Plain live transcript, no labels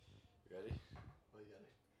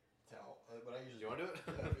you want to do it?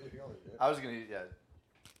 Yeah, if you want me to do it. I was gonna, yeah.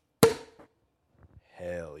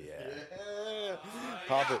 Hell yeah! Yeah.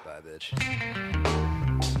 Pop it. Bye, bitch.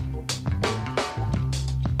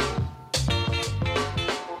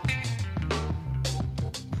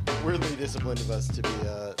 Weirdly disciplined of us to be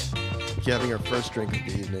having our first drink of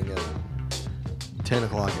the evening at 10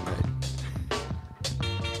 o'clock at night.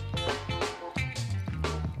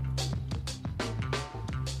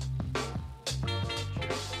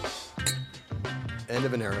 End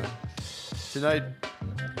of an era. Tonight,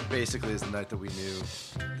 basically, is the night that we knew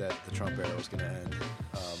that the Trump era was going to end,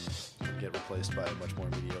 and get replaced by a much more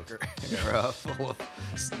mediocre era full of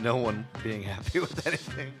no one being happy with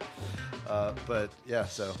anything. But yeah,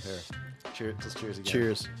 so here, cheers again.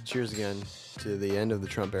 Cheers. Cheers again to the end of the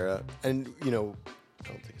Trump era. And, you know,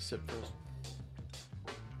 I'll take a sip first.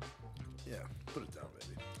 Yeah, put it down,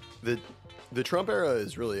 baby. The Trump era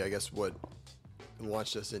is really, I guess, what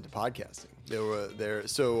launched us into podcasting.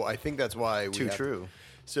 So I think that's why we have. True.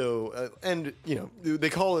 So and you know they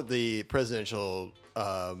call it the presidential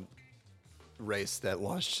race that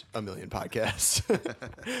launched a million podcasts,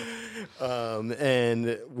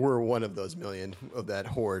 and we're one of those million of that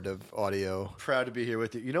horde of audio. Proud to be here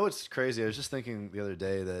with you. You know what's crazy? I was just thinking the other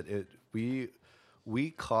day that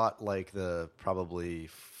we caught like the probably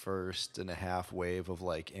first and a half wave of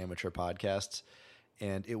like amateur podcasts,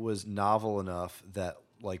 and it was novel enough that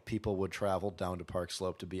like people would travel down to Park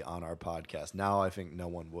Slope to be on our podcast. Now I think no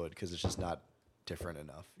one would because it's just not different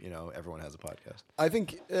enough. You know, everyone has a podcast. I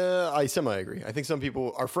think I semi-agree. I think some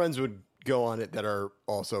people, our friends, would go on it that are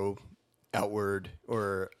also outward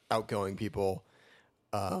or outgoing people.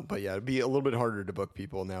 But yeah, it'd be a little bit harder to book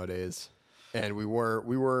people nowadays. And we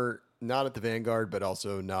were not at the vanguard, but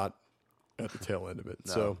also not at the tail end of it.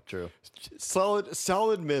 No, so true.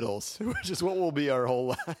 Solid middles, which is what will be our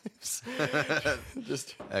whole lives.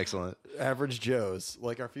 Just Excellent. average Joes,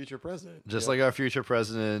 like our future president. Just like our future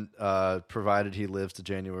president, provided he lives to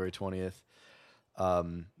January 20th.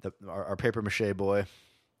 Our paper mache boy.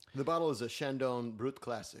 The bottle is a Chandon Brut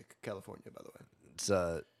Classic, California, by the way. It's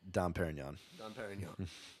Dom Perignon. Dom Perignon.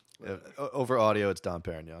 Over audio, it's Dom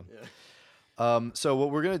Perignon. Yeah. So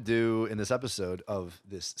what we're going to do in this episode of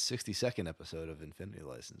this 60-second episode of Infinity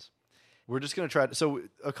License, we're just going to try to... So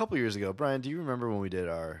a couple years ago, Brian, do you remember when we did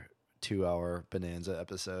our 2-hour Bonanza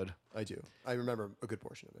episode? I do. I remember a good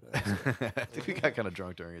portion of it. I think we got kind of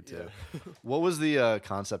drunk during it, too. Yeah. What was the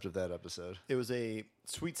concept of that episode? It was a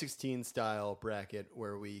Sweet 16 style bracket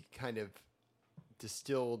where we kind of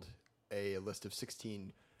distilled a list of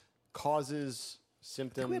 16 causes,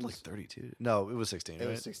 symptoms. We had like 32. No, it was 16, It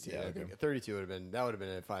right? was 16. Yeah, I okay. think 32 would have been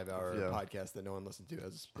a 5-hour Yeah. podcast that no one listened to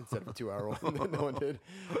instead of a 2-hour one that no one did.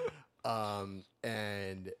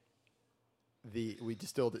 And we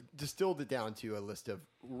distilled it down to a list of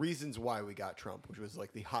reasons why we got Trump, which was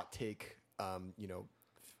like the hot take,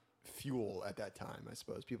 fuel at that time. I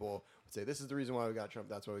suppose people would say this is the reason why we got Trump.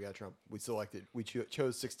 That's why we got Trump. We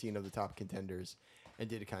chose 16 of the top contenders and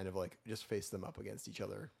did kind of like just face them up against each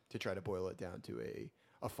other to try to boil it down to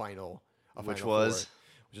a final. Which four, was?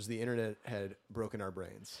 which is the internet had broken our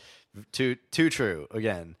brains. Too true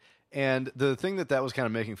again. And the thing that was kind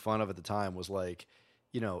of making fun of at the time was like,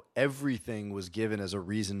 you know, everything was given as a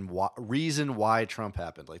reason why Trump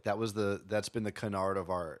happened. Like that's been the canard of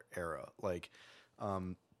our era. Like,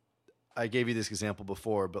 I gave you this example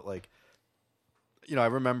before, but like, you know, I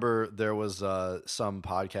remember there was some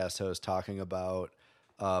podcast host talking about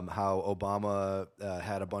how Obama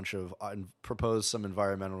had a bunch of proposed some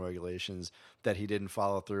environmental regulations that he didn't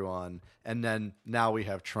follow through on, and then now we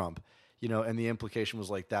have Trump, you know, and the implication was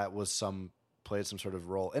like that was played some sort of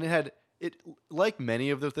role, and it like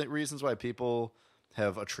many of the reasons why people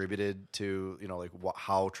have attributed to, you know, like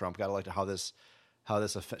how Trump got elected, how this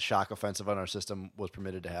shock offensive on our system was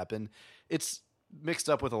permitted to happen. It's mixed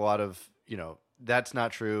up with a lot of, you know, that's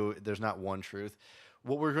not true. There's not one truth.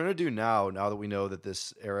 What we're going to do now that we know that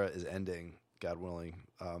this era is ending, God willing.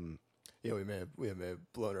 Yeah, we may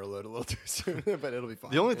have blown our load a little too soon, but it'll be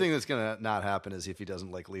fine. The only thing that's going to not happen is if he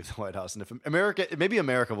doesn't like leave the White House, and if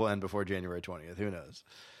America will end before January 20th. Who knows?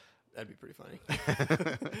 That'd be pretty funny.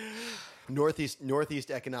 Northeast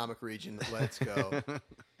economic region. Let's go.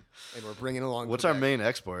 And we're bringing along. What's our main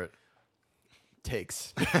export?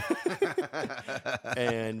 Takes.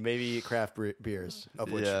 And maybe craft beers,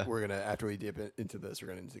 of which we're going to, after we dip into this, we're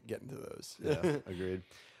going to get into those. Yeah, agreed.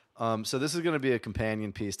 So this is going to be a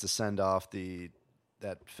companion piece to send off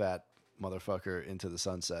that fat motherfucker into the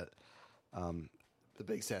sunset. The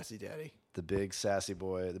big sassy daddy. The big sassy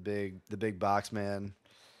boy, the big box man.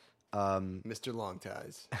 Mr. Long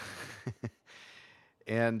Ties.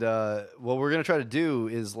 And what we're going to try to do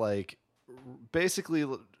is like basically,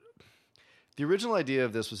 the original idea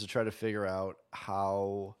of this was to try to figure out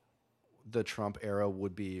how the Trump era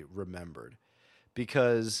would be remembered,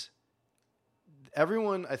 because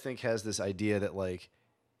everyone, I think, has this idea that, like,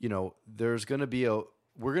 there's going to be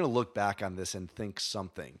we're going to look back on this and think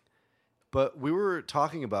something. But we were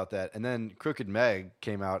talking about that, and then Crooked Meg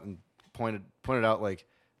came out and pointed out, like,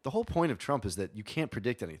 the whole point of Trump is that you can't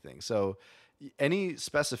predict anything. So any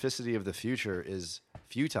specificity of the future is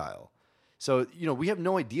futile. So, we have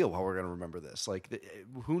no idea how we're going to remember this. Like,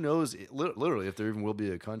 who knows, literally, if there even will be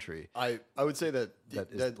a country. I would say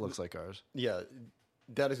that looks like ours. Yeah,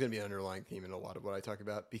 that is going to be an underlying theme in a lot of what I talk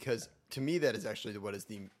about, because to me that is actually what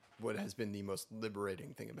has been the most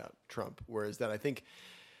liberating thing about Trump. Whereas that I think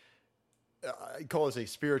I call this a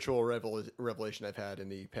spiritual revelation I've had in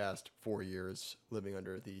the past 4 years living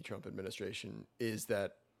under the Trump administration, is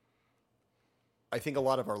that I think a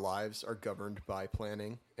lot of our lives are governed by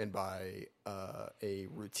planning and by a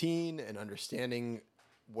routine and understanding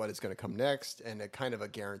what is going to come next, and a kind of a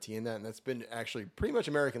guarantee in that. And that's been actually pretty much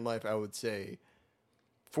American life, I would say,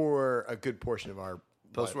 for a good portion of our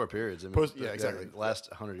post-war periods. I mean, yeah, exactly. Last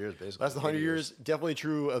 100 years, basically. Last 100 years, definitely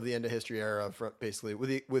true of the end of history era, basically,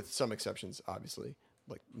 with some exceptions, obviously,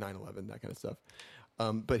 like 9/11, that kind of stuff.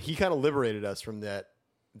 But he kind of liberated us from that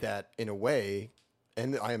in a way.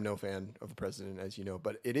 And I am no fan of the president, as you know,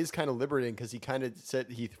 but it is kind of liberating, because he kind of said,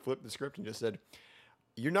 he flipped the script and just said,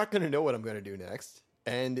 "You're not going to know what I'm going to do next,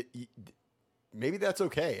 and maybe that's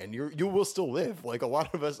okay, and you will still live." Like, a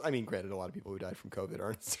lot of us, I mean, granted, a lot of people who died from COVID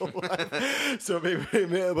aren't still alive, so maybe,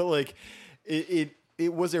 but like, it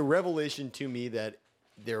was a revelation to me that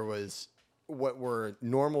there was what were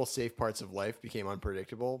normal, safe parts of life became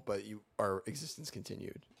unpredictable, but our existence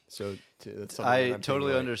continued. So that's something I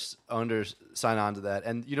totally sign on to that.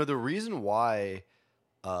 And, the reason why,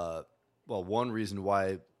 one reason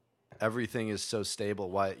why everything is so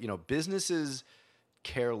stable, why, businesses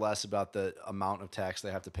care less about the amount of tax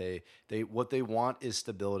they have to pay. What they want is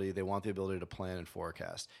stability. They want the ability to plan and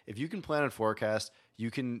forecast. If you can plan and forecast,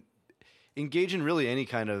 you can engage in really any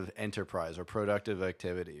kind of enterprise or productive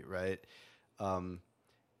activity, right?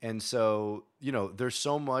 And so, there's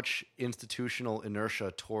so much institutional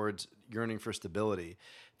inertia towards yearning for stability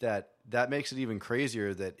that makes it even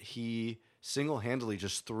crazier that he single-handedly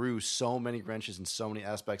just threw so many wrenches in so many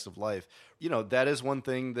aspects of life. That is one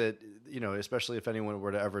thing that, especially if anyone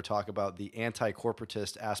were to ever talk about the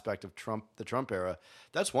anti-corporatist aspect of the Trump era,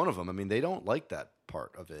 that's one of them. I mean, they don't like that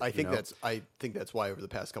part of it. I think that's why over the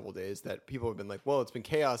past couple of days that people have been like, well, it's been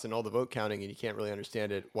chaos and all the vote counting and you can't really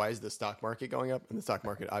understand it. Why is the stock market going up? And the stock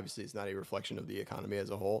market obviously is not a reflection of the economy as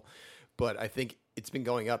a whole. But I think it's been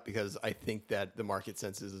going up because I think that the market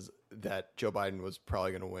senses that Joe Biden was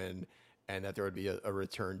probably going to win, and that there would be a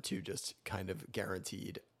return to just kind of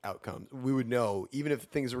guaranteed outcomes. We would know, even if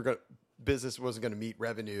business wasn't going to meet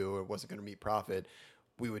revenue or wasn't going to meet profit,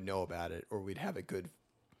 we would know about it, or we'd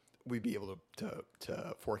be able to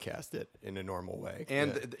forecast it in a normal way.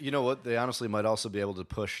 And you know what? They honestly might also be able to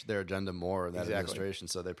push their agenda more in that administration.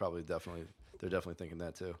 So they're definitely thinking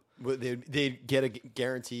that too. But they'd get a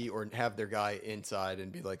guarantee or have their guy inside and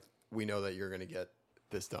be like, we know that you're going to get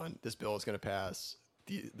this done. This bill is going to pass.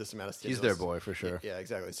 This amount of stimulus. He's their boy for sure. Yeah,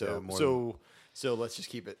 exactly. So let's just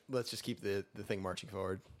keep it. Let's just keep the thing marching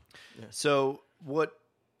forward. Yeah. So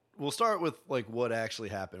we'll start with like what actually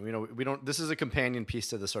happened. We don't. This is a companion piece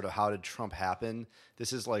to the sort of how did Trump happen.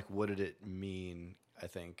 This is like what did it mean? I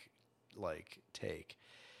think take.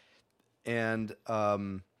 And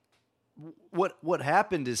what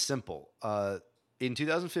happened is simple. In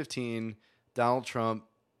 2015, Donald Trump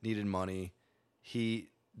needed money.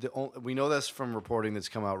 We know this from reporting that's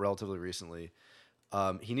come out relatively recently.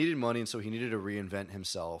 He needed money, and so he needed to reinvent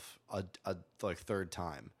himself a third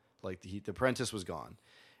time. Like the apprentice was gone,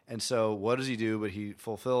 and so what does he do? But he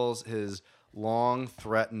fulfills his long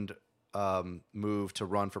threatened move to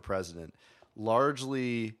run for president,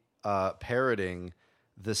 largely parroting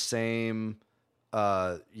the same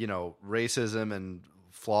racism and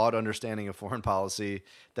flawed understanding of foreign policy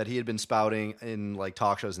that he had been spouting in like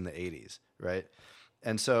talk shows in the 80s, right?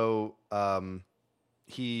 And so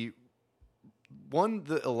he won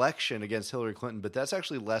the election against Hillary Clinton, but that's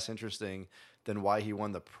actually less interesting than why he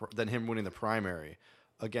won than him winning the primary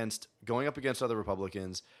going up against other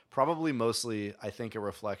Republicans. Probably mostly, I think, a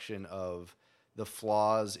reflection of the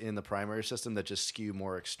flaws in the primary system that just skew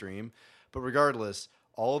more extreme. But regardless,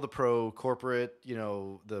 all the pro-corporate,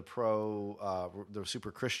 the the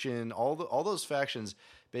super Christian, all those factions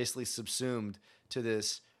basically subsumed to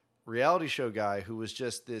this reality show guy who was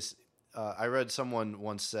just this. I read someone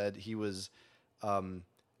once said he was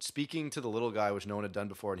speaking to the little guy, which no one had done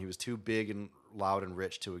before, and he was too big and loud and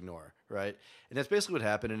rich to ignore, right? And that's basically what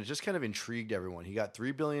happened, and it just kind of intrigued everyone. He got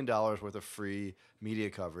 $3 billion worth of free media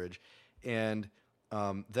coverage, and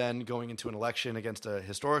then going into an election against a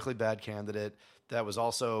historically bad candidate that was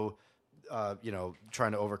also,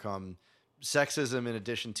 trying to overcome sexism in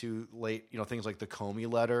addition to things like the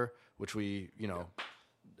Comey letter, which we,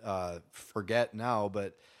 forget now,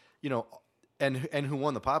 but, and who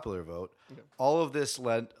won the popular vote. Okay. All of this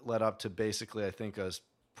led up to basically, I think,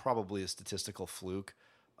 probably a statistical fluke.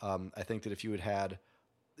 I think that if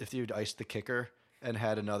you'd iced the kicker and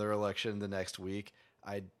had another election the next week,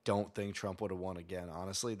 I don't think Trump would have won again.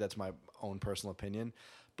 Honestly, that's my own personal opinion.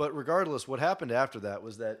 But regardless, what happened after that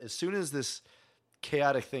was that as soon as this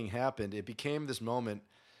chaotic thing happened, it became this moment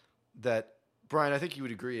that, Brian, I think you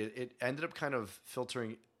would agree, it ended up kind of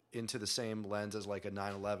filtering into the same lens as like a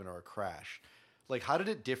 9/11 or a crash. Like, how did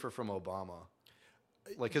it differ from Obama?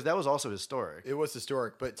 Like, because that was also historic. It was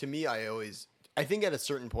historic, but to me, I think at a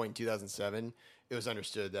certain point in 2007, it was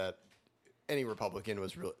understood that any Republican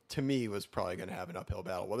was probably going to have an uphill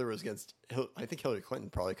battle. Whether it was against, I think Hillary Clinton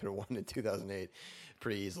probably could have won in 2008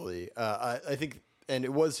 pretty easily. I think, and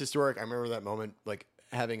it was historic. I remember that moment, like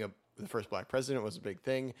having the first black president was a big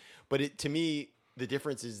thing. But to me, the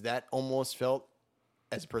difference is that almost felt,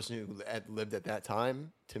 as a person who had lived at that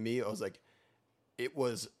time, to me, I was like, it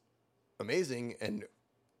was amazing and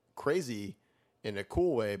crazy in a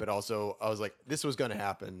cool way, but also I was like, this was going to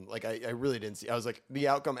happen. Like, I really didn't see. I was like, the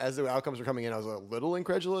outcomes were coming in, I was a little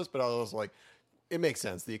incredulous, but I was like, it makes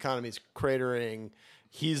sense. The economy's cratering.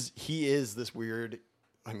 He is this weird.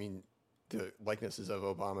 I mean, the likenesses of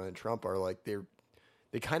Obama and Trump are like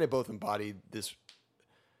they kind of both embody this.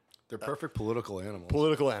 They're perfect political animals.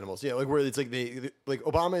 Political animals, yeah. Like where it's like like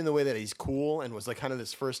Obama in the way that he's cool and was like kind of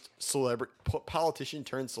this first politician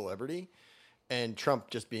turned celebrity. And Trump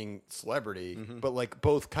just being celebrity, but like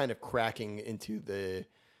both kind of cracking into the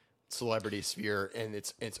celebrity sphere and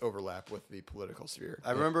its overlap with the political sphere.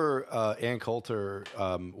 I remember Ann Coulter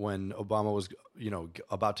when Obama was,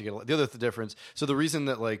 about to get the other difference. So the reason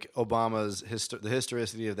that like Obama's the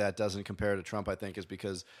historicity of that doesn't compare to Trump, I think, is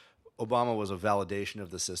because Obama was a validation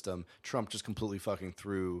of the system. Trump just completely fucking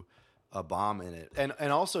threw a bomb in it.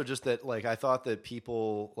 And also just that, like, I thought that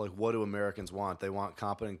people, like, what do Americans want? They want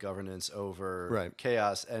competent governance over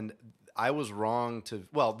chaos. And I was wrong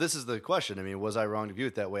this is the question. I mean, was I wrong to view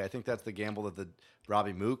it that way? I think that's the gamble that the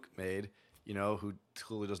Robbie Mook made, who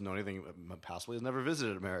clearly doesn't know anything, possibly has never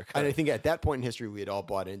visited America. And I think at that point in history, we had all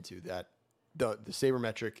bought into that, the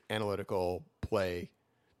sabermetric analytical play,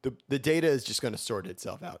 the data is just going to sort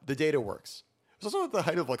itself out. The data works. It's also at the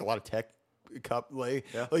height of, like, a lot of tech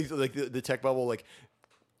like the tech bubble, like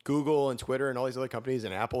Google and Twitter and all these other companies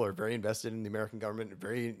and Apple are very invested in the American government,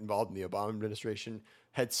 very involved in the Obama administration,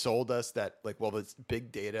 had sold us that, like, well, this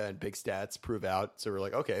big data and big stats prove out. So we're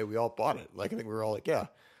like, okay, we all bought it. Like, I think we were all like, yeah,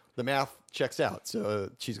 the math checks out.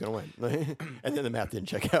 So she's going to win. And then the math didn't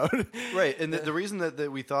check out. Right. And the reason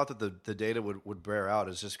that we thought that the data would bear out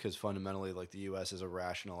is just because fundamentally, like, the U.S. is a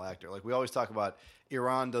rational actor. Like, we always talk about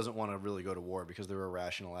Iran doesn't want to really go to war because they're a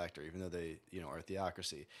rational actor, even though they, are a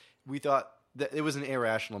theocracy. We thought that it was an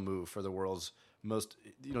irrational move for the world's most,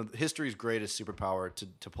 history's greatest superpower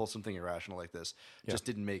to pull something irrational like this. Yeah. Just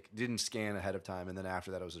didn't scan ahead of time. And then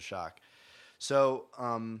after that, it was a shock. So,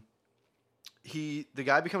 the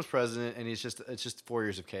guy becomes president, and it's just 4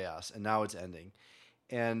 years of chaos, and now it's ending.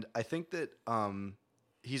 And I think that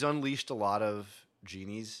he's unleashed a lot of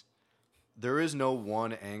genies. There is no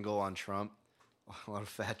one angle on Trump. A lot of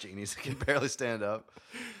fat genies that can barely stand up.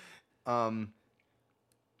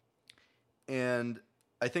 And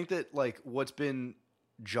I think that, like, what's been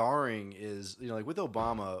jarring is, like with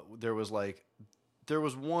Obama, there was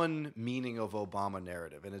one meaning of Obama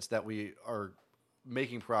narrative, and it's that we are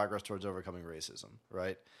making progress towards overcoming racism,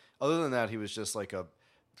 right? Other than that, he was just like a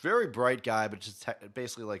very bright guy, but just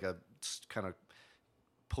basically like a kind of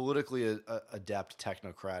politically adept,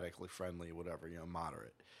 technocratically friendly, whatever,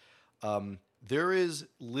 moderate. There is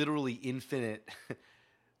literally infinite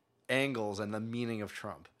angles and the meaning of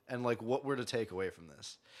Trump and, like, what we're to take away from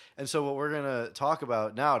this. And so what we're going to talk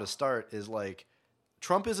about now to start is, like,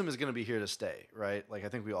 Trumpism is going to be here to stay, right? Like, I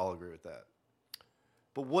think we all agree with that.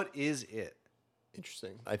 But what is it?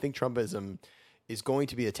 Interesting. I think Trumpism is going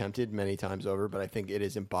to be attempted many times over, but I think it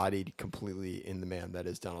is embodied completely in the man that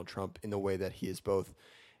is Donald Trump, in the way that he is both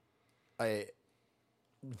a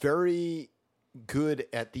very good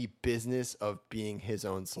at the business of being his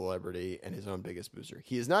own celebrity and his own biggest booster.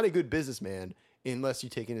 He is not a good businessman unless you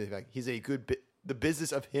take into the fact he's a good the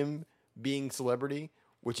business of him being celebrity,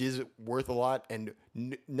 which is worth a lot, and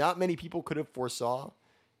not many people could have foresaw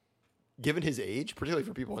given his age, particularly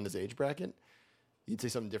for people in his age bracket, you'd say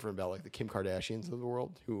something different about like the Kim Kardashians of the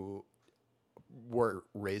world who were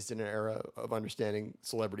raised in an era of understanding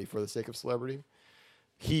celebrity for the sake of celebrity.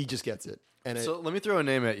 He just gets it. And So let me throw a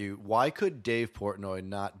name at you. Why could Dave Portnoy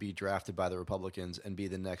not be drafted by the Republicans and be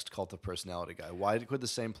the next cult of personality guy? Why could the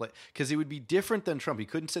same play? Because he would be different than Trump. He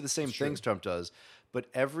couldn't say the same things Trump does. But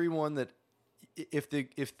everyone that,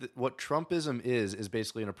 what Trumpism is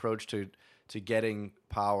basically an approach to getting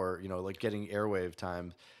power, like getting airwave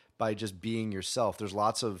time by just being yourself. There's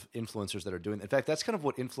lots of influencers that are doing that. In fact, that's kind of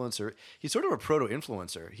what he's sort of a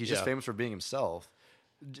proto-influencer. He's just famous for being himself.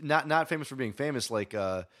 Not famous for being famous like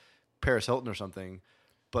Paris Hilton or something,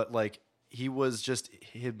 but like he was just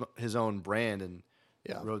his own brand and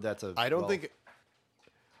rode that to. I don't think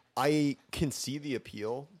I can see the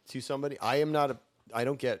appeal to somebody. I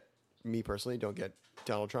don't get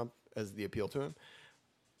Donald Trump as the appeal to him.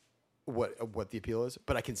 What the appeal is,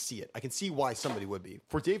 but I can see it. I can see why somebody would be.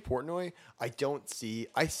 For Dave Portnoy, I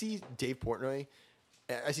see Dave Portnoy.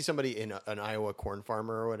 I see somebody in an Iowa corn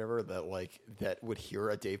farmer or whatever that would hear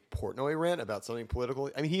a Dave Portnoy rant about something political.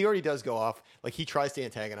 I mean, he already does go off, like he tries to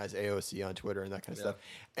antagonize AOC on Twitter and that kind of stuff.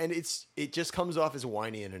 And it just comes off as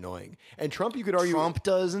whiny and annoying. And Trump, you could argue Trump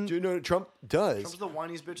doesn't. Do you know Trump does? Trump's the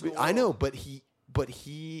whiniest bitch in the world. I know, but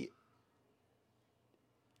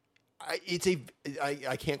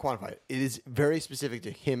I can't quantify it. It is very specific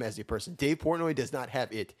to him as a person. Dave Portnoy does not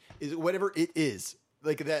have it. Is whatever it is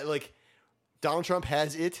like that. Like Donald Trump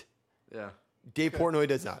has it. Yeah. Dave Portnoy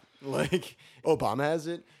does not. Like Obama has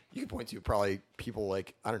it. You can point to probably people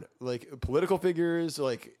like I don't know, like political figures,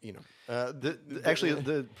 like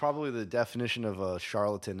probably the definition of a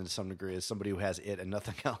charlatan to some degree is somebody who has it and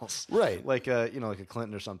nothing else. Right. Like like a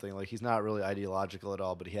Clinton or something. Like he's not really ideological at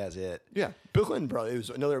all, but he has it. Yeah. Bill Clinton probably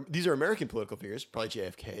was another. These are American political figures. Probably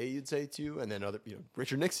JFK, you'd say too, and then other.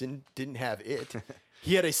 Richard Nixon didn't have it.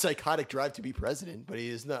 He had a psychotic drive to be president, but he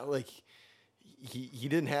is not like he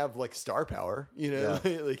didn't have like star power.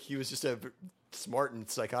 Like he was just a smart and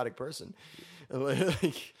psychotic person.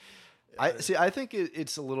 I think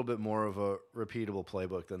it's a little bit more of a repeatable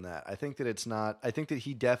playbook than that. I think that it's not. I think that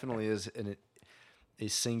he definitely is a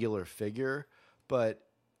singular figure, but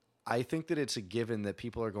I think that it's a given that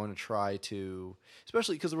people are going to try to,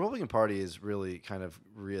 especially because the Republican Party is really kind of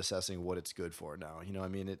reassessing what it's good for now. I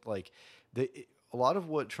mean, a lot of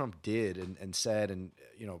what Trump did and said and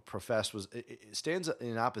professed it stands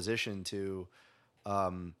in opposition to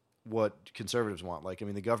what conservatives want. Like, I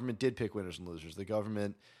mean, the government did pick winners and losers.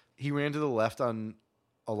 He ran to the left on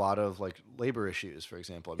a lot of like labor issues, for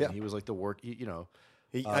example. I mean, he was like the work.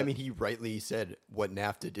 He rightly said what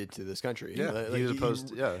NAFTA did to this country. Yeah, he was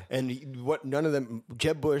opposed. What none of them,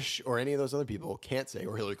 Jeb Bush or any of those other people, can't say,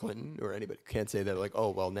 or Hillary Clinton or anybody can't say that like, oh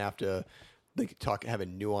well, NAFTA. They could have a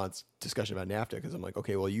nuanced discussion about NAFTA because I'm like,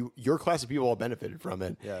 okay, well, your class of people all benefited from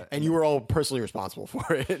it, and you were all personally responsible for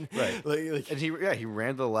it, right? And he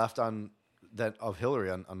ran to the left on that of Hillary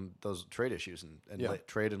on those trade issues and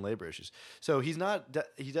trade and labor issues. So he's not.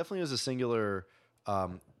 He definitely is a singular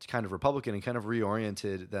kind of Republican and kind of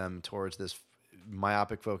reoriented them towards this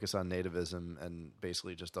myopic focus on nativism and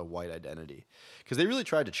basically just a white identity because they really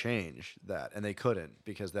tried to change that and they couldn't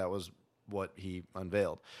because that was what he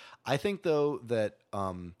unveiled. I think though that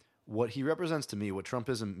what he represents to me, what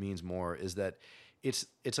Trumpism means more, is that it's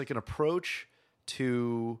like an approach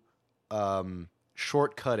to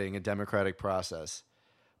shortcutting a democratic process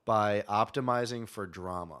by optimizing for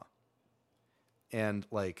drama and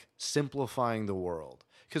like simplifying the world.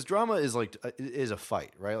 Because drama is a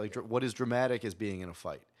fight, right? Like what is dramatic is being in a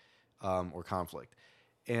fight or conflict,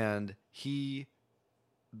 and he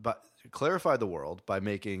clarified the world by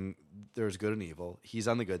making there's good and evil. He's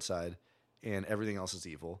on the good side, and everything else is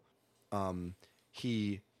evil.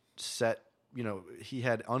 He set, he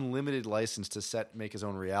had unlimited license to make his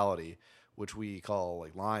own reality, which we call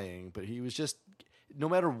like lying. But he was just, no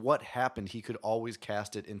matter what happened, he could always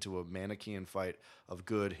cast it into a Manichaean fight of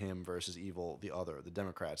good, him versus evil, the other, the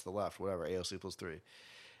Democrats, the left, whatever, AOC plus 3.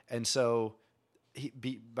 And so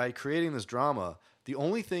by creating this drama, the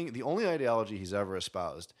only ideology he's ever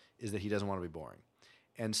espoused is that he doesn't want to be boring.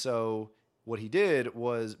 And so what he did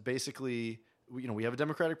was basically, we have a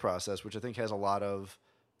democratic process, which I think has a lot of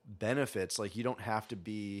benefits. Like you don't have to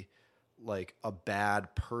be like a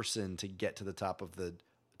bad person to get to the top of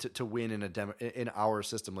to win in our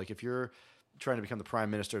system. Like if you're trying to become the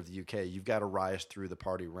prime minister of the UK, you've got to rise through the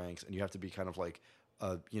party ranks and you have to be kind of like,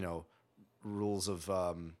 rules of,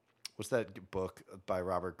 what's that book by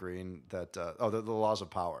Robert Greene that the Laws of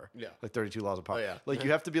Power. Yeah. Like 32 Laws of Power. Oh, yeah. Like you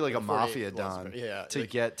have to be like a 48 mafia laws of don power. Yeah, to like-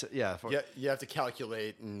 get to, yeah. Yeah, you have to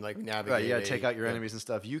calculate and like navigate. Right, you got to take out your yeah. enemies and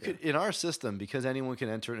stuff. You could, in our system, because anyone can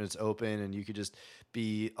enter and it's open, and you could just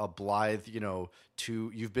be a blithe,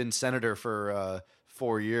 you've been senator for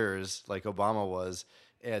 4 years, like Obama was,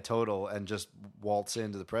 total, and just waltz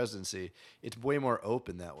into the presidency. It's way more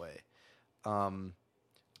open that way.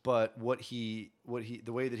 But the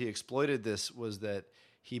way that he exploited this was that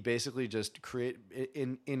he basically just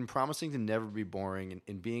in promising to never be boring and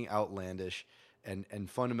in being outlandish and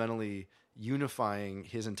fundamentally unifying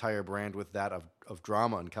his entire brand with that of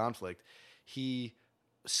drama and conflict, he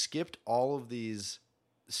skipped all of these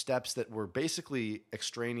steps that were basically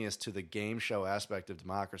extraneous to the game show aspect of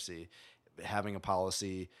democracy. Having a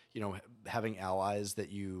policy, having allies that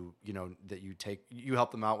you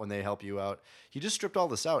help them out when they help you out. He just stripped all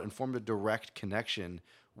this out and formed a direct connection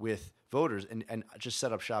with voters and just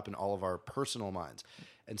set up shop in all of our personal minds.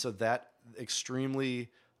 And so that extremely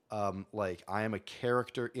I am a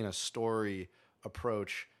character in a story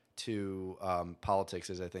approach to politics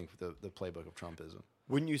is, I think, the playbook of Trumpism.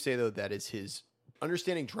 Wouldn't you say, though, that is his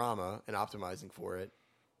understanding drama and optimizing for it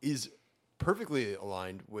is perfectly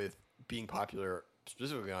aligned with being popular,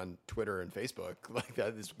 specifically on Twitter and Facebook? Like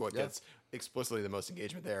that is what gets explicitly the most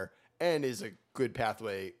engagement there, and is a good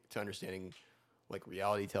pathway to understanding like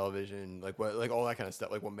reality television, like all that kind of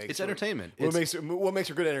stuff. Like what makes it's entertainment. What makes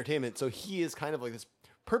for good entertainment. So he is kind of like this,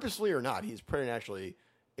 purposefully or not. He's pretty naturally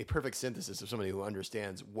a perfect synthesis of somebody who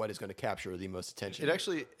understands what is going to capture the most attention. It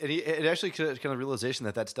actually kind of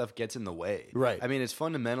realization that stuff gets in the way. Right. I mean, it's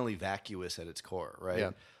fundamentally vacuous at its core, right?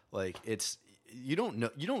 Yeah. Like you don't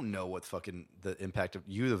know what fucking the impact of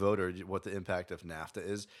you, the voter, what the impact of NAFTA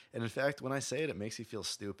is. And in fact, when I say it, it makes you feel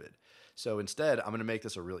stupid. So instead, I'm going to make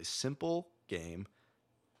this a really simple game.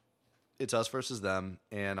 It's us versus them,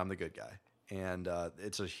 and I'm the good guy. And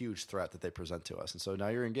it's a huge threat that they present to us. And so now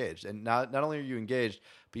you're engaged. And not only are you engaged,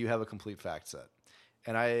 but you have a complete fact set.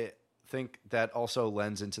 And I think that also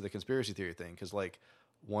lends into the conspiracy theory thing. Because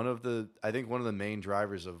one of the main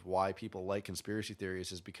drivers of why people like conspiracy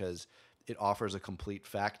theories is because it offers a complete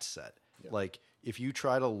fact set. Yeah. Like if you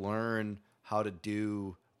try to learn how to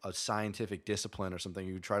do a scientific discipline or something,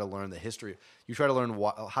 you try to learn the history, you try to learn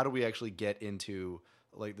how do we actually get into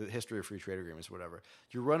like the history of free trade agreements or whatever.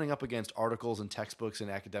 You're running up against articles and textbooks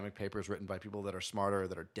and academic papers written by people that are smarter,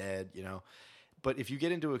 that are dead, But if you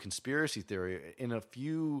get into a conspiracy theory, in a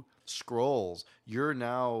few scrolls, you're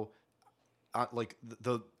now like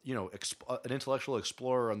an intellectual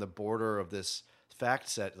explorer on the border of this fact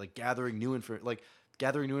set, like gathering new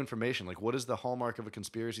information. Like, what is the hallmark of a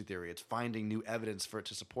conspiracy theory? It's finding new evidence for it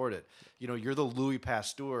to support it. You're the Louis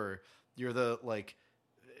Pasteur. You're the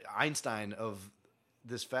Einstein of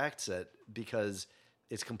this fact set because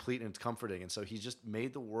it's complete and it's comforting. And so he just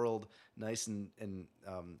made the world nice and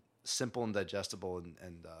simple and digestible.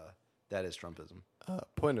 And that is Trumpism.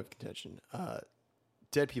 Point of contention.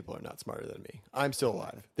 Dead people are not smarter than me. I'm still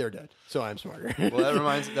alive. They're dead, so I'm smarter. Well, that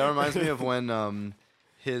reminds me of when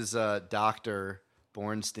his doctor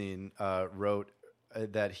Bornstein wrote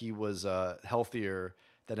that he was healthier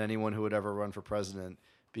than anyone who would ever run for president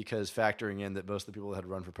because factoring in that most of the people that had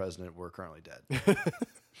run for president were currently dead.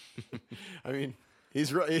 I mean,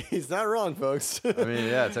 he's not wrong, folks. I mean,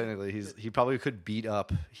 yeah, technically he probably could beat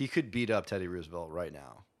up Teddy Roosevelt right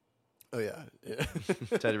now. Oh yeah.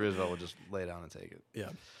 Teddy Roosevelt would just lay down and take it. Yeah.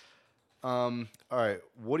 All right.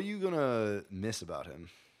 What are you gonna miss about him?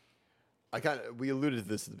 We alluded to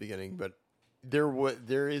this at the beginning, but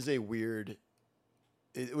there is a weird.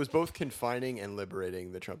 It was both confining and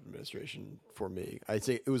liberating, the Trump administration, for me. I'd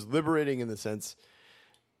say it was liberating in the sense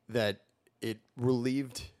that it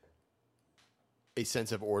relieved a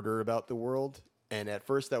sense of order about the world. And at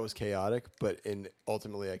first that was chaotic, but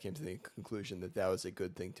ultimately I came to the conclusion that was a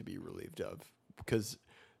good thing to be relieved of, because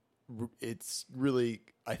it's really,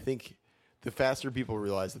 I think, the faster people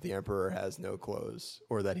realize that the emperor has no clothes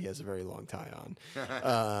or that he has a very long tie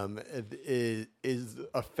on, it is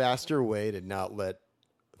a faster way to not let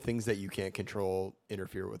things that you can't control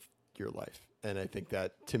interfere with your life. And I think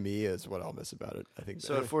that, to me, is what I'll miss about it. I think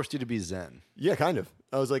so. It forced you to be zen. Yeah, kind of.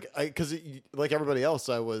 I was like, because like everybody else,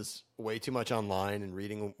 I was way too much online and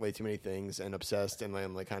reading way too many things and obsessed, and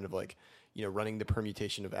I'm kind of running the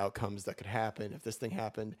permutation of outcomes that could happen if this thing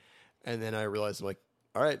happened. And then I realized, all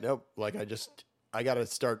right, nope. I gotta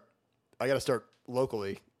start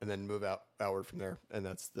locally and then move outward from there. And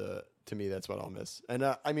to me, that's what I'll miss. And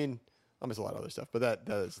I mean, I'll miss a lot of other stuff, but that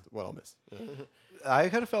is what I'll miss. I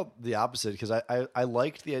kind of felt the opposite because I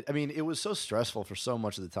liked it was so stressful for so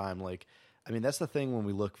much of the time. That's the thing when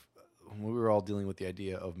we look when we were all dealing with the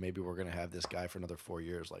idea of maybe we're going to have this guy for another 4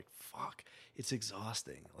 years, like, fuck, it's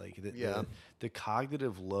exhausting. Like, the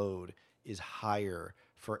cognitive load is higher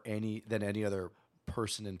than any other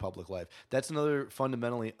person in public life. That's another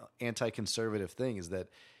fundamentally anti-conservative thing, is that,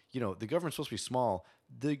 the government's supposed to be small.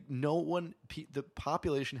 The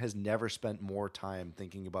population has never spent more time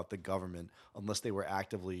thinking about the government unless they were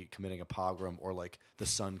actively committing a pogrom or like the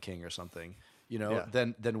Sun King or something,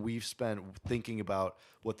 than we've spent thinking about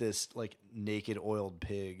what this like naked oiled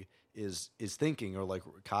pig is thinking or like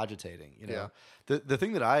cogitating. The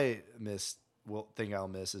thing that I I'll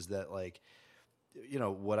miss is that, like,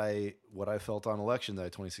 what I felt on election day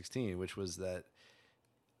 2016, which was that,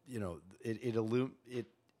 it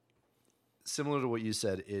similar to what you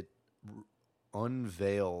said, it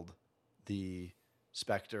unveiled the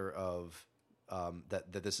specter of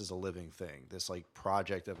that this is a living thing. This like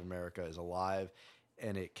project of America is alive,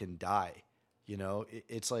 and it can die.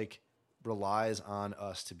 It's like relies on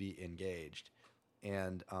us to be engaged,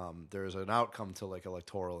 and there's an outcome to like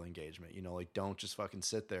electoral engagement. Like, don't just fucking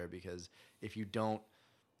sit there, because if you don't,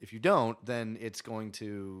 then it's going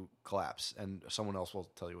to collapse, and someone else will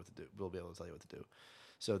tell you what to do. Will be able to tell you what to do.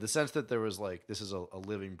 So the sense that there was like, this is a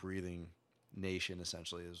living, breathing nation,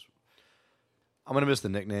 essentially, is. I'm gonna miss the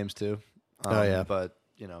nicknames too. Oh yeah, but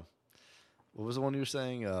what was the one you were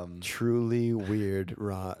saying? Truly weird,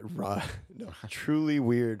 truly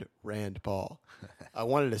weird Rand Paul. I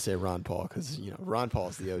wanted to say Ron Paul because Ron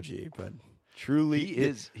Paul's the OG, but truly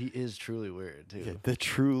he is truly weird too. Yeah, the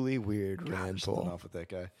truly weird Rand Paul. Off with that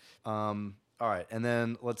guy. All right, and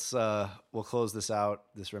then let's we'll close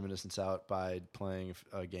this reminiscence out by playing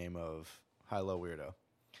a game of High-Low Weirdo.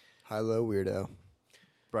 High-Low Weirdo.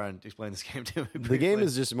 Brian, explain this game to me. The game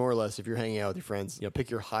is just more or less, if you're hanging out with your friends, pick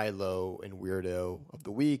your high, low, and weirdo of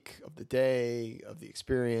the week, of the day, of the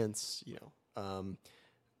experience, or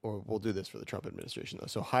we'll do this for the Trump administration though.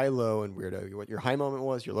 So high, low, and weirdo. What your high moment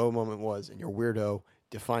was, your low moment was, and your weirdo.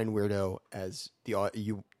 Define weirdo as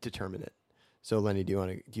you determine it. So Lenny, do you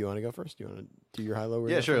want to go first? Do you want to do your high, low,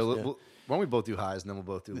 weirdo? Yeah, sure. Yeah. Why don't we both do highs and then we'll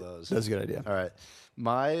both do lows? That's a good idea. All right.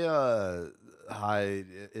 My high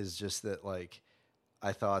is just that, like,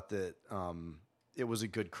 I thought that it was a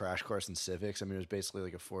good crash course in civics. I mean, it was basically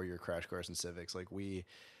like a 4-year crash course in civics. Like,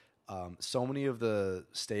 so many of the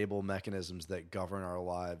stable mechanisms that govern our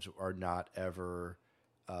lives are not ever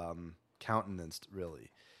countenanced,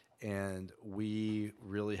 really. And we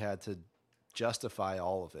really had to justify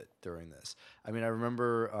all of it during this. I mean, I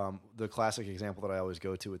remember the classic example that I always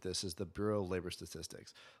go to with this is the Bureau of Labor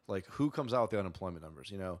Statistics. Like, who comes out with the unemployment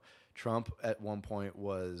numbers? Trump at one point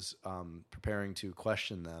was preparing to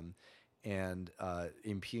question them and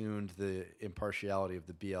impugned the impartiality of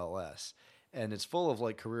the BLS. And it's full of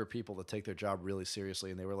like career people that take their job really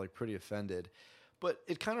seriously, and they were like pretty offended. But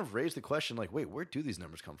it kind of raised the question, like, wait, where do these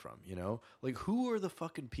numbers come from? Like, who are the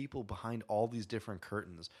fucking people behind all these different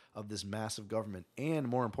curtains of this massive government? And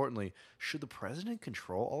more importantly, should the president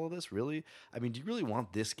control all of this? Really? I mean, do you really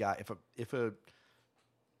want this guy? If a I'm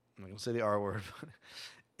not gonna say the R word, but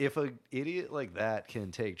if an idiot like that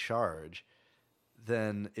can take charge,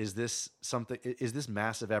 then is this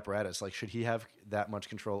massive apparatus? Like, should he have that much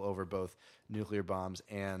control over both nuclear bombs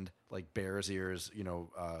and like Bears Ears,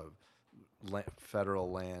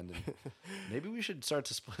 federal land? And maybe we should start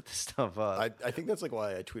to split this stuff up. I think that's like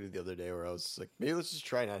why I tweeted the other day where I was like, maybe let's just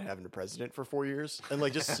try not having a president for 4 years and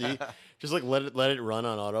like just see, just like let it run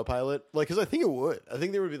on autopilot. Like, because I think it would. I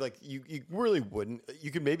think there would be like you really wouldn't.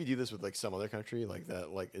 You could maybe do this with like some other country like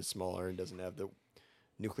that, like is smaller and doesn't have the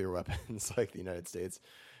nuclear weapons like the United States.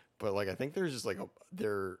 But like I think there's just like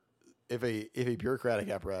if a bureaucratic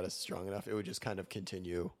apparatus is strong enough, it would just kind of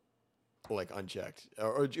continue like unchecked,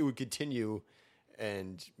 or it would continue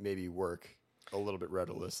and maybe work a little bit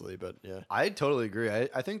rudderlessly. But yeah, I totally agree.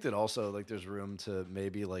 I think that also like there's room to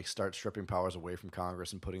maybe like start stripping powers away from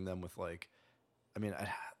Congress and putting them with like, I mean,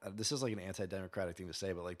 this is like an anti-democratic thing to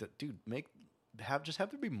say, but like, dude, have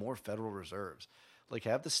there be more Federal Reserves. Like,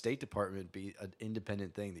 have the State Department be an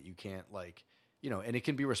independent thing that you can't like, and it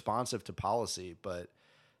can be responsive to policy, but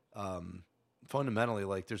fundamentally,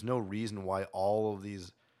 like, there's no reason why all of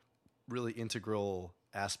these really integral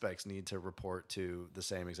aspects need to report to the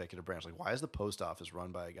same executive branch. Like, why is the post office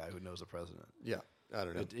run by a guy who knows the president? Yeah, I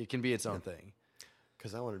don't know. It can be its own thing.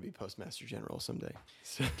 Because I want to be Postmaster General someday.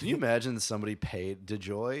 Can you imagine somebody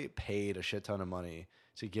DeJoy paid a shit ton of money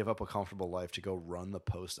to give up a comfortable life to go run the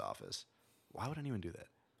post office? Why would anyone do that?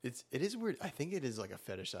 It is weird. I think it is like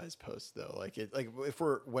a fetishized post though. Like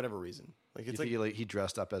for whatever reason. Like it's like he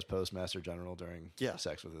dressed up as Postmaster General during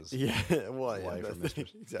sex with his wife or mistress.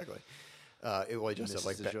 Exactly. He dressed up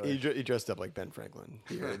like Mrs. Ben, Joy. he dressed up like Ben Franklin,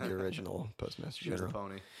 the original postmaster She was a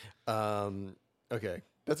general. pony. Okay,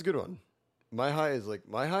 that's a good one. My high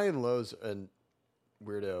and lows and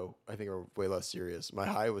weirdo, I think, are way less serious. My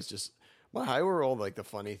high were all like the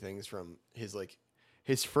funny things from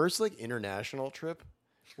his first like international trip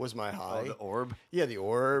was my high. Oh, the orb. Yeah, the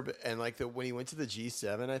orb, and like when he went to the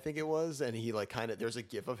G7, I think it was, and he like kind of there's a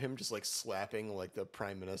gif of him just like slapping like the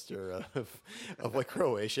prime minister of like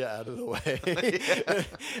Croatia out of the way,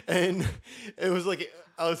 and it was like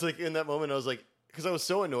I was like in that moment I was like because I was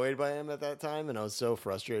so annoyed by him at that time, and I was so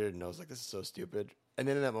frustrated, and I was like this is so stupid. And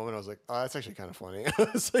then in that moment I was like, oh, that's actually kind of funny. I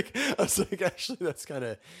was like actually that's kind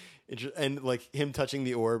of interesting, and like him touching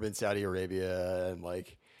the orb in Saudi Arabia and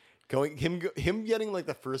like. Him getting like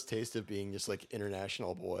the first taste of being just like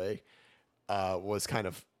international boy was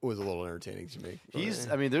a little entertaining to me.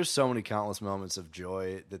 I mean, there's so many countless moments of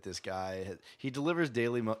joy that this guy he delivers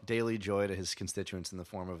daily joy to his constituents in the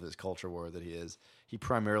form of this culture warrior that he is. He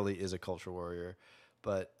primarily is a culture warrior,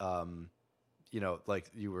 but you know, like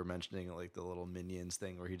you were mentioning, like the little minions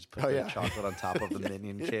thing where he just put the chocolate on top of the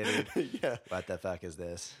minion kid. Yeah, what the fuck is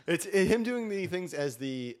this? It's him doing the things as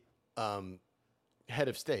the head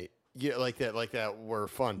of state. Yeah, like that were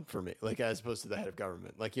fun for me, like as opposed to the head of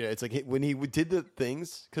government. Like, you know, it's like when he did the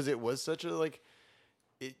things, because it was such a like,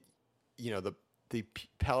 it, you know, the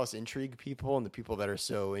palace intrigue people and the people that are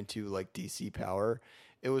so into like DC power,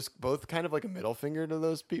 it was both kind of like a middle finger to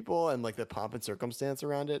those people and like the pomp and circumstance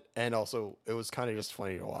around it, and also it was kind of just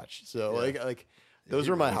funny to watch. So like those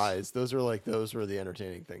were my highs. Those were the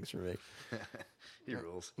entertaining things for me. He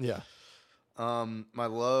rules. Yeah. My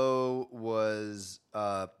low was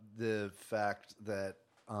the fact that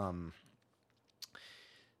I'm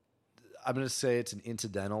going to say it's an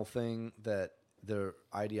incidental thing that the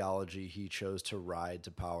ideology he chose to ride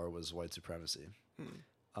to power was white supremacy.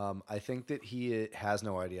 I think that he has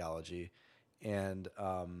no ideology, and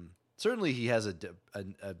certainly he has a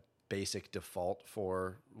basic default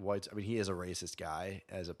for whites. I mean, he is a racist guy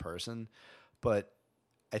as a person, but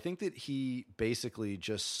I think that he basically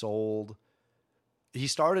just sold. He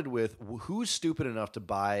started with who's stupid enough to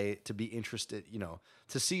be interested, you know,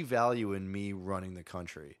 to see value in me running the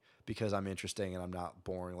country because I'm interesting and I'm not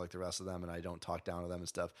boring like the rest of them and I don't talk down to them and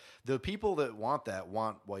stuff. The people that want that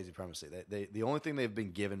want white supremacy. The only thing they've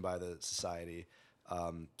been given by the society,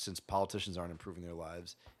 since politicians aren't improving their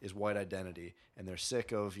lives, is white identity, and they're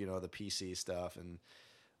sick of, you know, the PC stuff and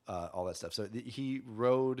all that stuff. So he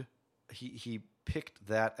picked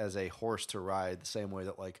that as a horse to ride, the same way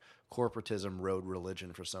that like corporatism rode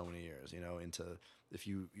religion for so many years. You know, into if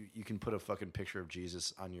you can put a fucking picture of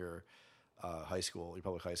Jesus on your your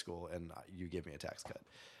public high school, and you give me a tax cut.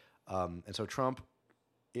 And so Trump,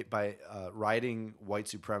 by riding white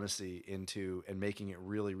supremacy into and making it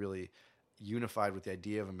really, really unified with the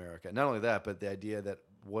idea of America. Not only that, but the idea that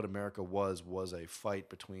what America was a fight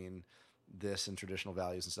between this and traditional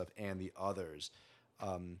values and stuff and the others.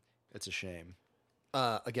 It's a shame.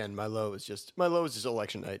 Again, my low was just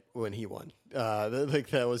election night when he won.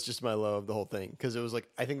 That was just my low of the whole thing, because it was like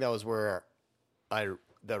I think that was where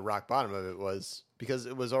the rock bottom of it was, because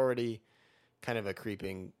it was already kind of a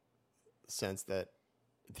creeping sense that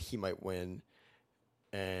he might win,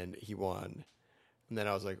 and he won, and then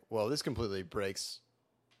I was like, well, this completely breaks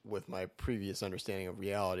with my previous understanding of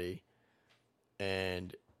reality,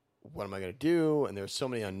 and what am I going to do? And there's so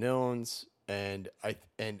many unknowns, but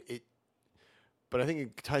I think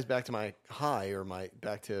it ties back to my high, or what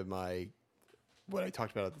I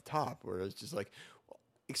talked about at the top, where it's just like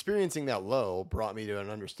experiencing that low brought me to an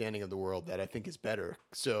understanding of the world that I think is better.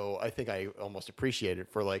 So I think I almost appreciate it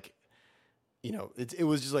for, like, you know, it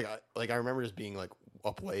was just like I remember just being like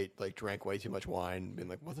up late, like drank way too much wine, being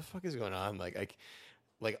like, what the fuck is going on?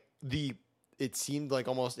 It seemed like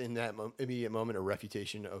almost in that immediate moment a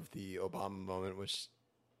refutation of the Obama moment, which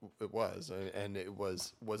it was, and it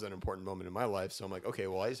was an important moment in my life. So I'm like, okay,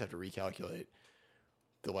 well, I just have to recalculate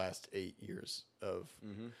the last 8 years of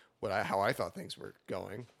how I thought things were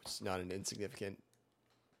going, which is not an insignificant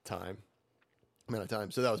amount of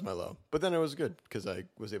time. So that was my low. But then it was good because I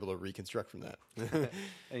was able to reconstruct from that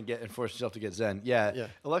and force yourself to get zen. Yeah.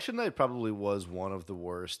 Election night probably was one of the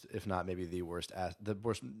worst, if not maybe the worst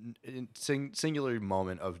singular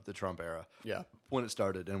moment of the Trump era. Yeah, when it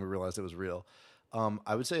started and we realized it was real.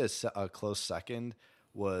 I would say a close second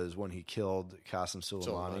was when he killed Qasem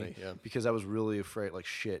Soleimani, because I was really afraid, like,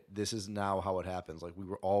 shit, this is now how it happens. Like, we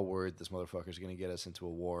were all worried this motherfucker's going to get us into a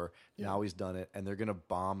war. Yeah. Now he's done it, and they're going to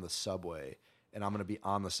bomb the subway, and I'm going to be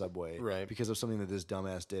on the subway because of something that this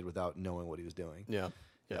dumbass did without knowing what he was doing. Yeah.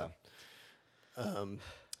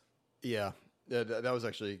 Yeah, that was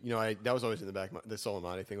actually, that was always in the back of the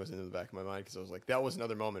Soleimani thing was in the back of my mind because I was like, that was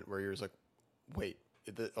another moment where you're just like, wait,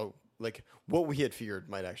 like what we had feared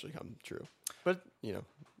might actually come true. But,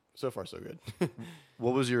 so far so good.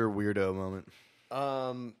 What was your weirdo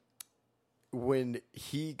moment? When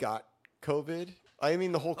he got COVID, I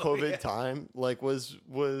mean, the whole COVID time, like was,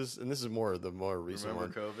 and this is the more recent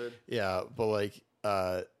one. COVID? Yeah. But like,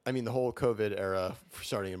 I mean, the whole COVID era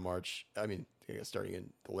starting in March, I mean, I guess starting in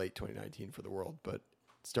the late 2019 for the world, but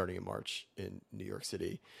starting in March in New York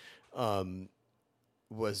City,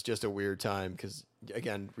 was just a weird time because,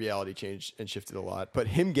 again, reality changed and shifted a lot. But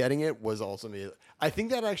him getting it was also me. I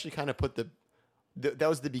think that actually kind of put that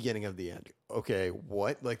was the beginning of the end. Okay,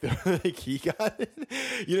 what? Like, like he got it?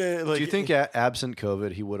 Like, do you think absent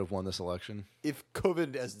COVID, he would have won this election? If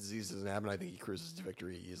COVID as a disease doesn't happen, I think he cruises to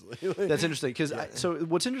victory easily. That's interesting because so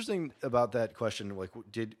what's interesting about that question, like,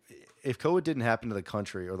 if COVID didn't happen to the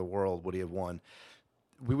country or the world, would he have won?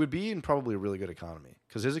 We would be in probably a really good economy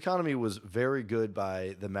because his economy was very good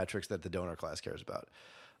by the metrics that the donor class cares about.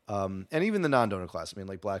 And even the non-donor class, I mean,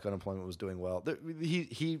 like black unemployment was doing well.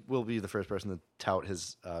 He will be the first person to tout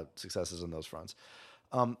his successes on those fronts.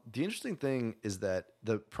 The interesting thing is that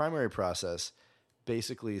the primary process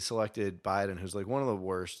basically selected Biden, who's like one of the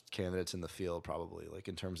worst candidates in the field, probably, like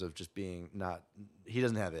in terms of just being he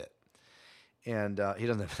doesn't have it. And he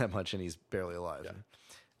doesn't have that much, and he's barely alive.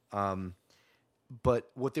 Yeah.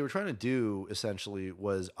 But what they were trying to do essentially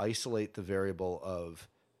was isolate the variable of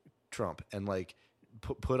Trump and like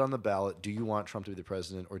put on the ballot, do you want Trump to be the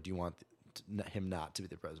president or do you want him not to be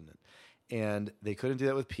the president? And they couldn't do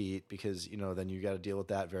that with Pete because, then you got to deal with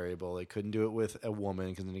that variable. They couldn't do it with a woman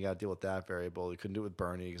because then you got to deal with that variable. They couldn't do it with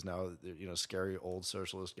Bernie because now, scary old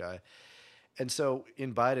socialist guy. And so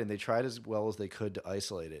in Biden, they tried as well as they could to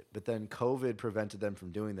isolate it. But then COVID prevented them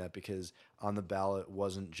from doing that because on the ballot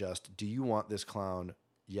wasn't just, do you want this clown,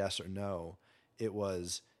 yes or no? It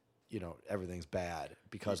was, everything's bad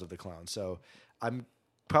because of the clown. So I'm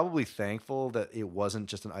probably thankful that it wasn't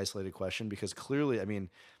just an isolated question because clearly, I mean,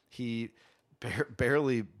 he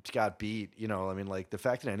barely got beat. Like the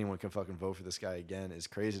fact that anyone can fucking vote for this guy again is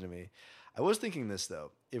crazy to me. I was thinking this,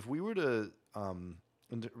 though. If we were to...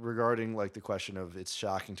 regarding like the question of it's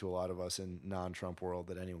shocking to a lot of us in non-Trump world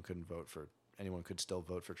that anyone could still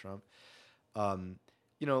vote for Trump.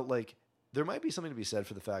 Like there might be something to be said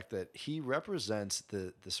for the fact that he represents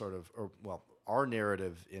the sort of, our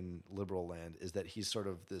narrative in liberal land is that he's sort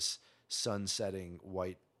of this sunsetting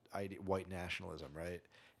white nationalism, right?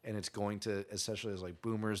 And it's going to, essentially as like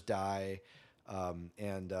boomers die,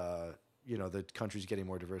 and the country's getting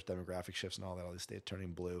more diverse demographic shifts and all that, all these states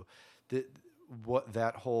turning blue.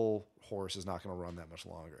 That whole horse is not going to run that much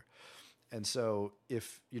longer. And so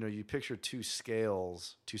if, you picture two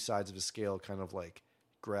sides of a scale kind of like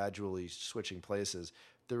gradually switching places,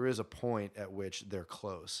 there is a point at which they're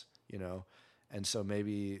close, And so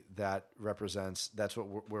maybe that represents, that's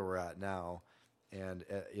where we're at now. And,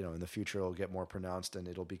 in the future it'll get more pronounced and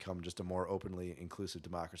it'll become just a more openly inclusive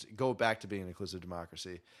democracy. Go back to being an inclusive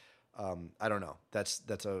democracy. I don't know. That's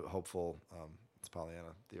a hopeful, it's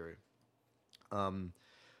Pollyanna theory.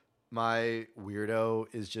 My weirdo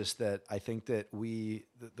is just that I think that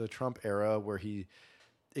the Trump era where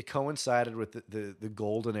it coincided with the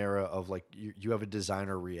golden era of like, you have a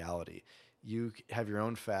designer reality. You have your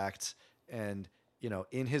own facts and,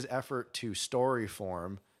 in his effort to story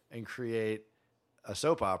form and create a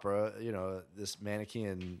soap opera, this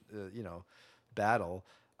Manichean, battle,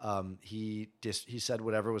 he said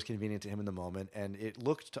whatever was convenient to him in the moment, and it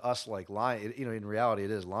looked to us like lying. In reality,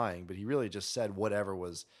 it is lying, but he really just said whatever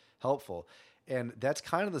was helpful, and that's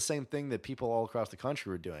kind of the same thing that people all across the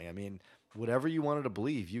country were doing. I mean, whatever you wanted to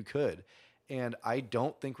believe, you could, and I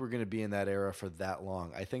don't think we're going to be in that era for that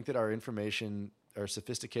long. I think that our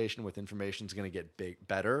sophistication with information is going to get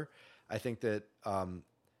better. I think that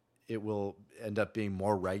it will end up being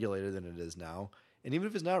more regulated than it is now. And even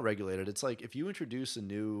if it's not regulated, it's like if you introduce a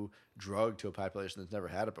new drug to a population that's never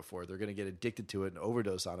had it before, they're going to get addicted to it and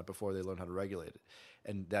overdose on it before they learn how to regulate it.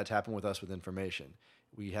 And that's happened with us with information.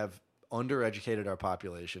 We have undereducated our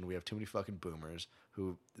population. We have too many fucking boomers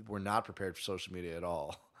who were not prepared for social media at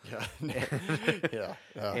all. Yeah. Yeah.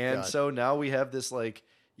 Oh, and God. So now we have this like,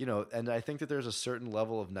 and I think that there's a certain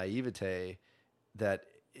level of naivete that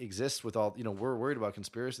exists with all, we're worried about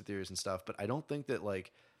conspiracy theories and stuff, but I don't think that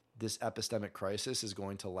like, this epistemic crisis is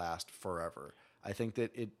going to last forever. I think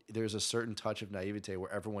that there's a certain touch of naivete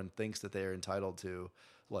where everyone thinks that they are entitled to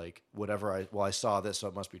like whatever I saw this, so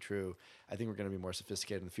it must be true. I think we're going to be more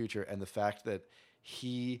sophisticated in the future. And the fact that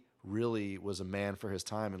he really was a man for his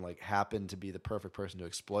time and like happened to be the perfect person to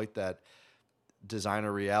exploit that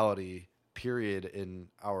designer reality period in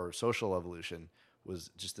our social evolution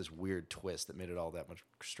was just this weird twist that made it all that much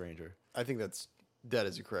stranger. I think that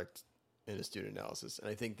is a correct and astute analysis, and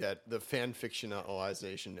I think that the fan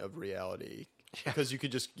fictionalization of reality, because you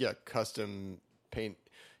could just custom paint,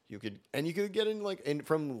 you could get in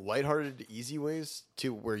from lighthearted to easy ways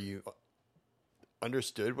to where you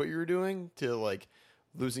understood what you were doing to like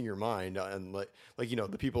losing your mind, and like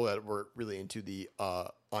the people that were really into the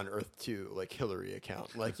on Earth 2 like Hillary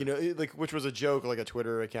account, like which was a joke, like a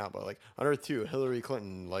Twitter account, but like on Earth 2 Hillary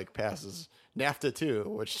Clinton like passes NAFTA 2,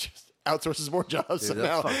 which just outsources more jobs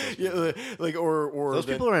somehow. Or those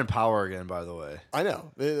people are in power again, by the way. I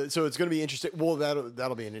know, so it's going to be interesting. Well,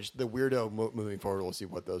 that'll be the weirdo moving forward. We'll see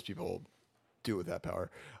what those people do with that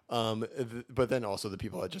power. But then also the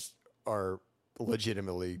people that just are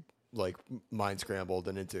legitimately like mind scrambled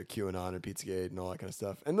and into QAnon and Pizzagate and all that kind of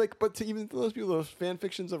stuff. And like, but to even those people, those fan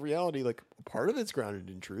fictions of reality, like part of it's grounded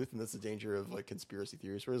in truth, and that's the danger of like conspiracy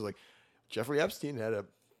theories. Whereas like Jeffrey Epstein had a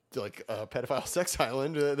pedophile sex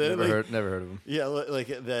island. Never heard of him. Yeah, like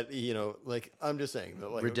that. Like I'm just saying that.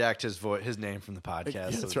 Like, redact his name from the podcast. Yeah,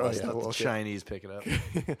 that's right. Yeah, the Chinese pick it up.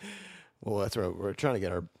 Well, that's right. We're trying to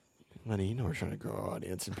get our money. We're trying to grow our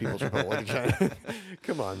audience in People's Republic of China.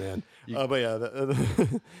 Come on, man. But yeah.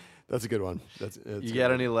 That's a good one. You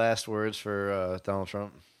got any last words for Donald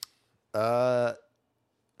Trump? I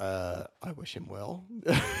wish him well.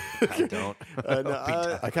 I don't.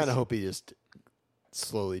 I kind of hope he just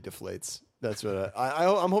slowly deflates. That's what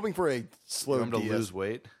I'm hoping for, a slow. You want him to lose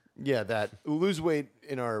weight? Yeah, lose weight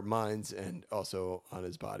in our minds and also on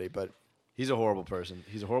his body. But he's a horrible person.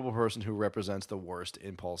 He's a horrible person who represents the worst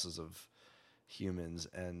impulses of humans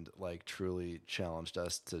and like truly challenged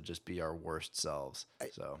us to just be our worst selves.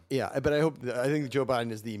 So yeah, but I think Joe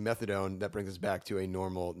Biden is the methadone that brings us back to a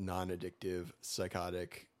normal, non-addictive,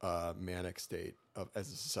 psychotic, manic state as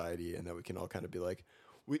a society, and that we can all kind of be like,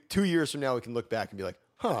 2 years from now we can look back and be like,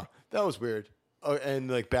 huh, that was weird, and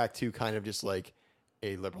like back to kind of just like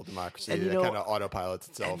a liberal democracy that kind of autopilots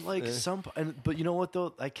itself. And like but you know what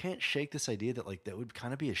though? I can't shake this idea that like that would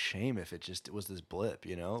kind of be a shame if it was this blip.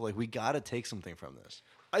 Like we got to take something from this.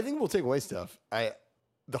 I think we'll take away stuff. The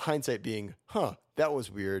hindsight being, huh, that was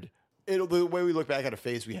weird. The way we look back at a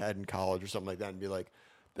phase we had in college or something like that and be like,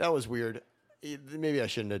 that was weird. Maybe I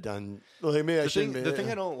shouldn't have done. Like, maybe I shouldn't. The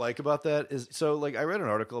thing I don't like about that is, so like I read an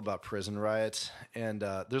article about prison riots, and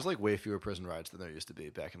there's like way fewer prison riots than there used to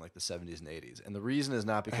be back in like the 70s and 80s. And the reason is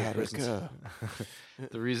not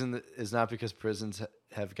because prisons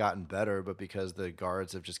have gotten better, but because the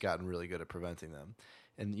guards have just gotten really good at preventing them.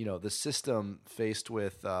 And the system faced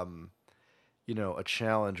with a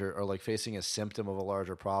challenge or like facing a symptom of a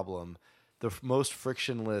larger problem, the most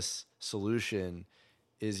frictionless solution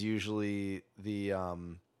is usually the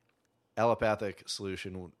allopathic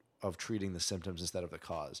solution of treating the symptoms instead of the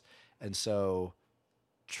cause. And so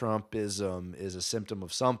Trumpism is a symptom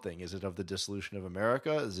of something. Is it of the dissolution of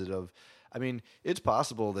America? Is it of... I mean, it's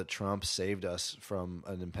possible that Trump saved us from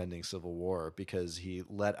an impending civil war because he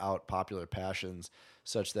let out popular passions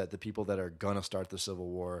such that the people that are going to start the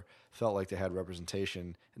civil war felt like they had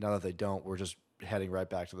representation. And now that they don't, we're just heading right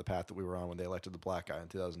back to the path that we were on when they elected the black guy in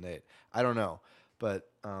 2008. I don't know. But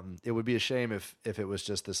it would be a shame if it was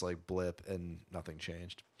just this like blip and nothing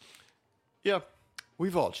changed. Yeah,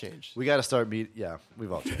 we've all changed. We got to start Yeah,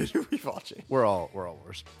 we've all changed. We've all changed. We're all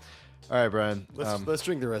worse. All right, Brian. Let's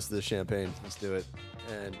drink the rest of the champagne. Let's do it.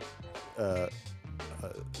 And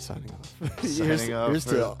signing off. Signing off. Here's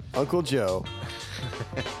to Uncle Joe.